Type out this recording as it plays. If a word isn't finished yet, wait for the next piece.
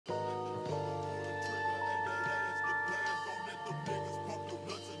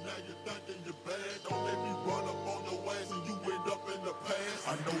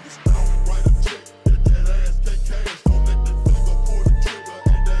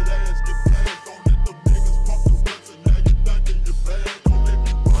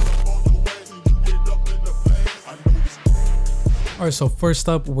Alright, so first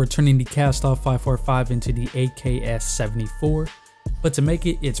up, we're turning the cast off 545 into the AKS-74. But to make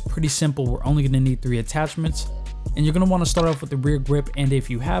it, it's pretty simple. We're only going to need 3 attachments. And you're going to want to start off with the rear grip, and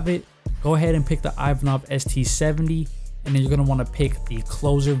if you have it, go ahead and pick the Ivanov ST70. And then you're going to want to pick the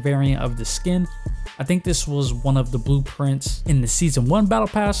closer variant of the skin. I think this was one of the blueprints in the Season 1 Battle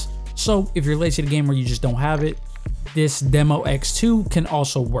Pass. So if you're late to the game or you just don't have it, this Demo X2 can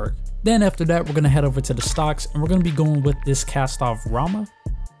also work. Then after that, we're going to head over to the stocks, and we're going to be going with this cast off Rama.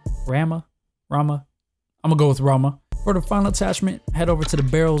 I'm going to go with Rama. For the final attachment, head over to the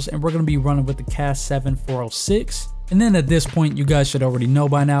barrels, and we're going to be running with the cast 7406. And then at this point, you guys should already know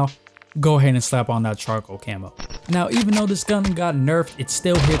by now, go ahead and slap on that charcoal camo. Now, even though this gun got nerfed, it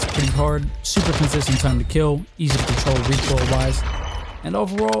still hits pretty hard, super consistent time to kill, easy to control recoil wise. And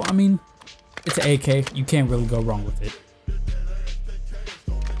overall, I mean, it's an AK, you can't really go wrong with it.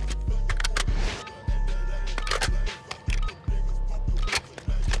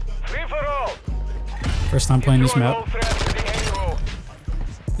 First time playing this map.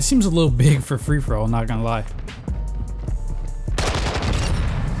 It seems a little big for free-for-all, not gonna lie.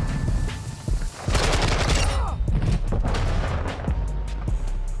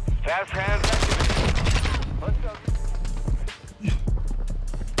 Fast hands. Let's go.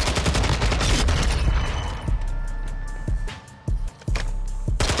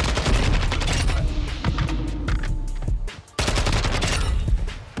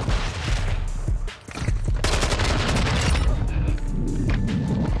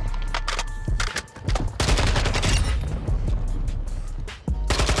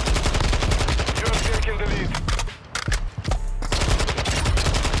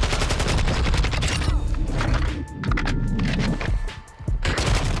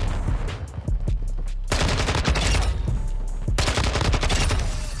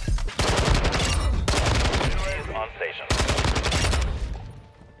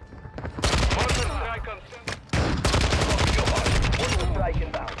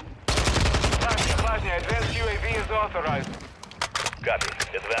 Advanced UAV is authorized. Copy.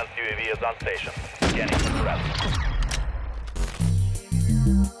 Advanced UAV is on station. Scanning for threats.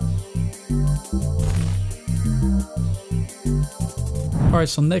 Alright,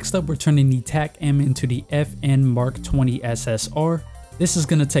 so next up, we're turning the TAC-M into the FN Mark 20 SSR. This is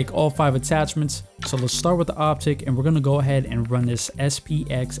going to take all 5 attachments. So let's start with the optic, and we're going to go ahead and run this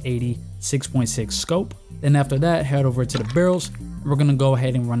SPX80 6.6 scope. Then after that, head over to the barrels. We're going to go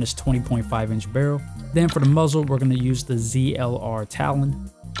ahead and run this 20.5 inch barrel. Then for the muzzle, we're going to use the ZLR Talon.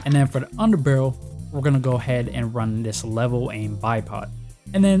 And then for the underbarrel, we're going to go ahead and run this level aim bipod.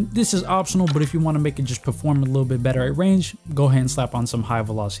 And then this is optional, but if you want to make it just perform a little bit better at range, go ahead and slap on some high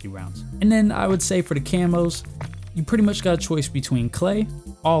velocity rounds. And then I would say for the camos, you pretty much got a choice between clay,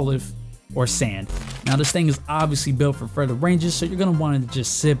 olive, or sand. Now this thing is obviously built for further ranges, so you're going to want to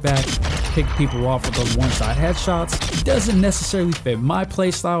just sit back, pick people off with those one-shot headshots. It doesn't necessarily fit my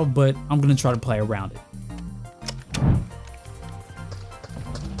playstyle, but I'm going to try to play around it.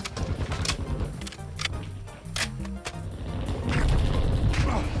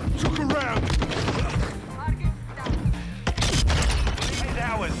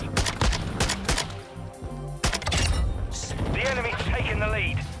 The enemy's taking the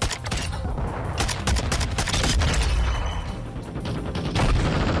lead.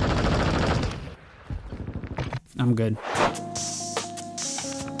 I'm good.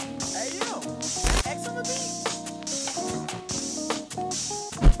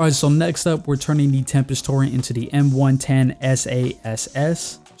 Alright, so next up, we're turning the Tempest Torrent into the M110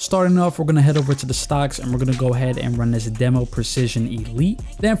 SASS. Starting off, we're going to head over to the stocks, and we're going to go ahead and run this Demo Precision Elite.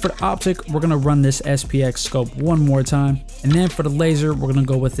 Then for the optic, we're going to run this SPX scope one more time. And then for the laser, we're going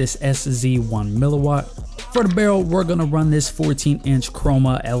to go with this SZ 1 milliwatt. For the barrel, we're going to run this 14-inch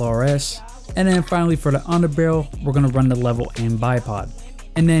Chroma LRS. And then finally for the underbarrel, we're going to run the level aim bipod.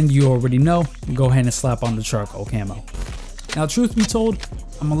 And then you already know, go ahead and slap on the charcoal camo. Now truth be told,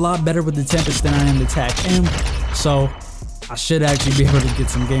 I'm a lot better with the Tempest than I am the TAC-M, so I should actually be able to get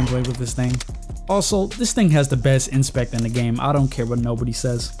some gameplay with this thing. Also, this thing has the best inspect in the game. I don't care what nobody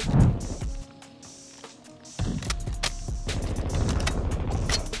says.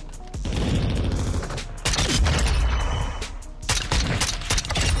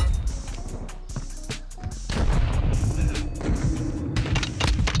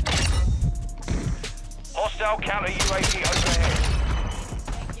 Hostile counter UAV overhead.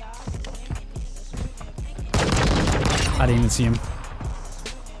 I didn't even see him.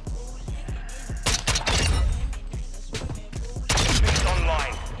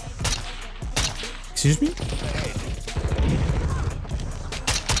 Online. Excuse me?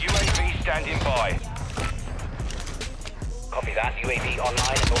 UAV standing by. Copy that. UAV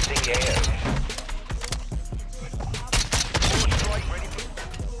online and orbiting the AO.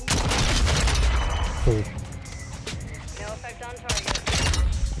 Cool. No effect on target.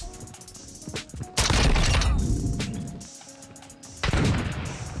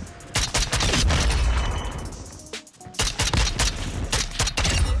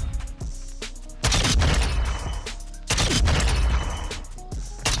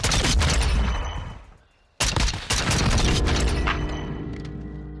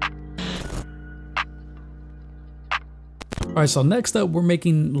 Alright, so next up we're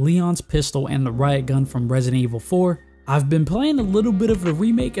making Leon's pistol and the riot gun from Resident Evil 4. I've been playing a little bit of the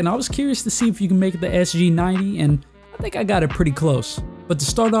remake and I was curious to see if you can make the SG90, and I think I got it pretty close. But to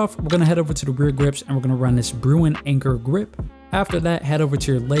start off, we're going to head over to the rear grips and we're going to run this Bruin anchor grip. After that, head over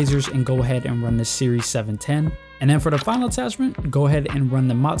to your lasers and go ahead and run this Series 710. And then for the final attachment, go ahead and run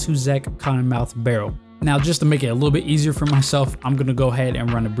the Matsuzek Cottonmouth barrel. Now, just to make it a little bit easier for myself, I'm going to go ahead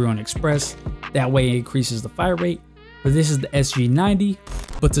and run the Bruin Express. That way it increases the fire rate. But this is the SG90,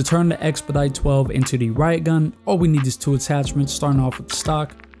 but to turn the Expedite 12 into the riot gun, all we need is 2 attachments, starting off with the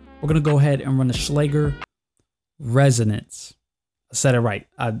stock. We're going to go ahead and run the Schlager Resonance. I said it right.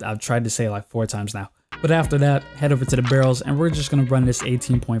 I've tried to say it like 4 times now. But after that, head over to the barrels and we're just going to run this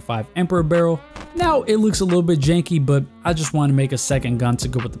 18.5 Emperor barrel. Now, it looks a little bit janky, but I just want to make a second gun to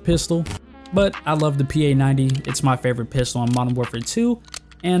go with the pistol. But I love the PA-90. It's my favorite pistol on Modern Warfare 2.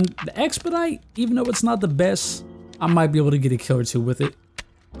 And the Expedite, even though it's not the best, I might be able to get a kill or 2 with it.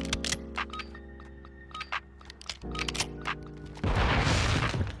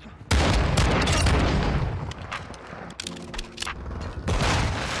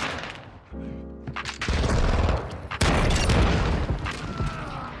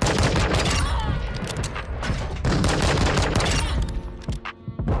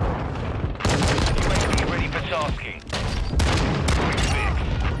 Ready for tasking.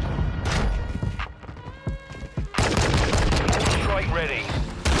 Ready.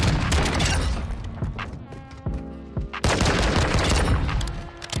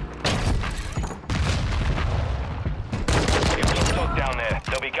 Get some talk down there.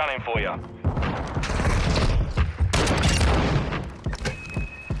 They'll be gunning for you.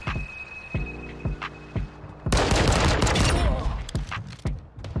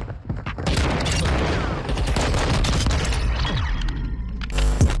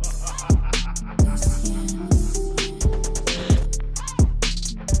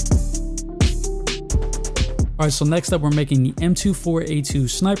 Alright, so next up we're making the M24A2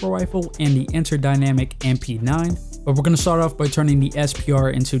 sniper rifle and the Interdynamic MP9. But we're going to start off by turning the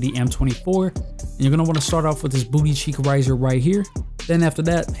SPR into the M24. And you're going to want to start off with this booty cheek riser right here. Then after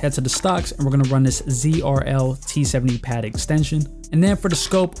that, head to the stocks and we're going to run this ZRL T70 pad extension. And then for the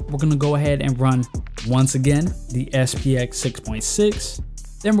scope, we're going to go ahead and run, once again, the SPX 6.6.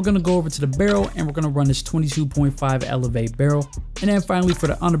 Then we're going to go over to the barrel and we're going to run this 22.5 Elevate barrel. And then finally for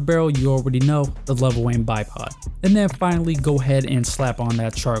the underbarrel, you already know, the level aim bipod. And then finally go ahead and slap on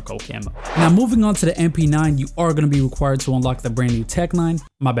that charcoal camo. Now moving on to the MP9, you are going to be required to unlock the brand new Tech 9,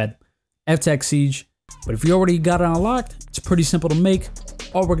 my bad, F-Tech Siege. But if you already got it unlocked, it's pretty simple to make.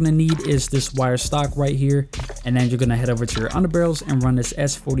 All we're gonna need is this wire stock right here, and then you're gonna head over to your underbarrels and run this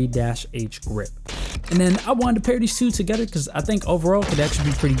S40-H grip. And then I wanted to pair these two together because I think overall it could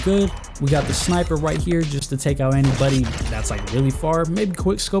actually be pretty good. We got the sniper right here just to take out anybody that's like really far, maybe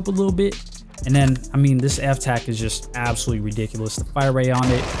quick scope a little bit. And then, I mean, this F-Tac is just absolutely ridiculous. The fire rate on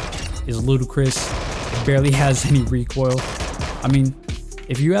it is ludicrous. It barely has any recoil. I mean,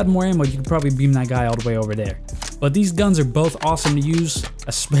 if you had more ammo, you could probably beam that guy all the way over there. But these guns are both awesome to use,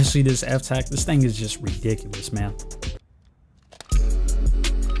 especially this F-Tac. This thing is just ridiculous, man.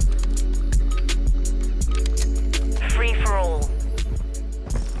 Free for all.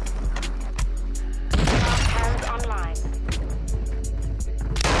 Hands online.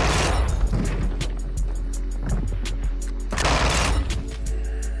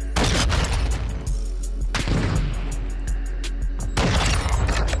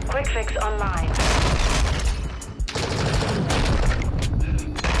 Quick fix online.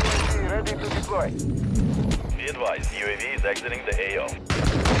 Ready to deploy. Be advised, UAV is exiting the AO.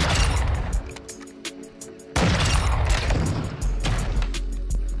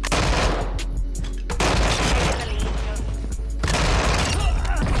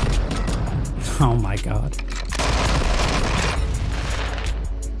 Oh my god.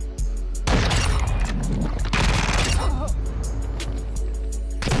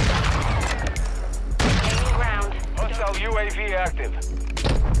 Ground. Hostile UAV active.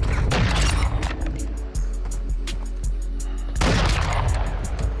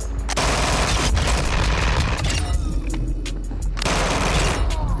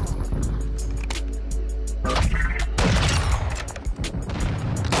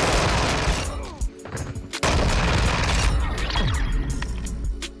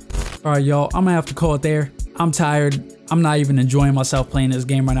 All right, y'all, I'm gonna have to call it there. I'm tired. I'm not even enjoying myself playing this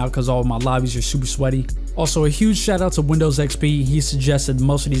game right now because all of my lobbies are super sweaty. Also, a huge shout out to Windows XP. He suggested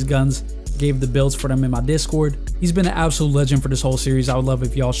most of these guns, gave the builds for them in my Discord. He's been an absolute legend for this whole series. I would love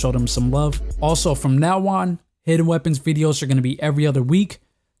if y'all showed him some love. Also, from now on, hidden weapons videos are going to be every other week.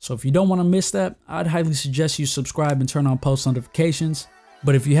 So if you don't want to miss that, I'd highly suggest you subscribe and turn on post notifications.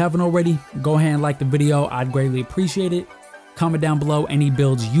 But if you haven't already, go ahead and like the video. I'd greatly appreciate it. Comment down below any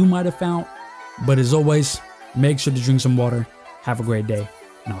builds you might have found. But as always, make sure to drink some water. Have a great day,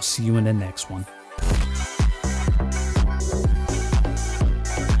 and I'll see you in the next one.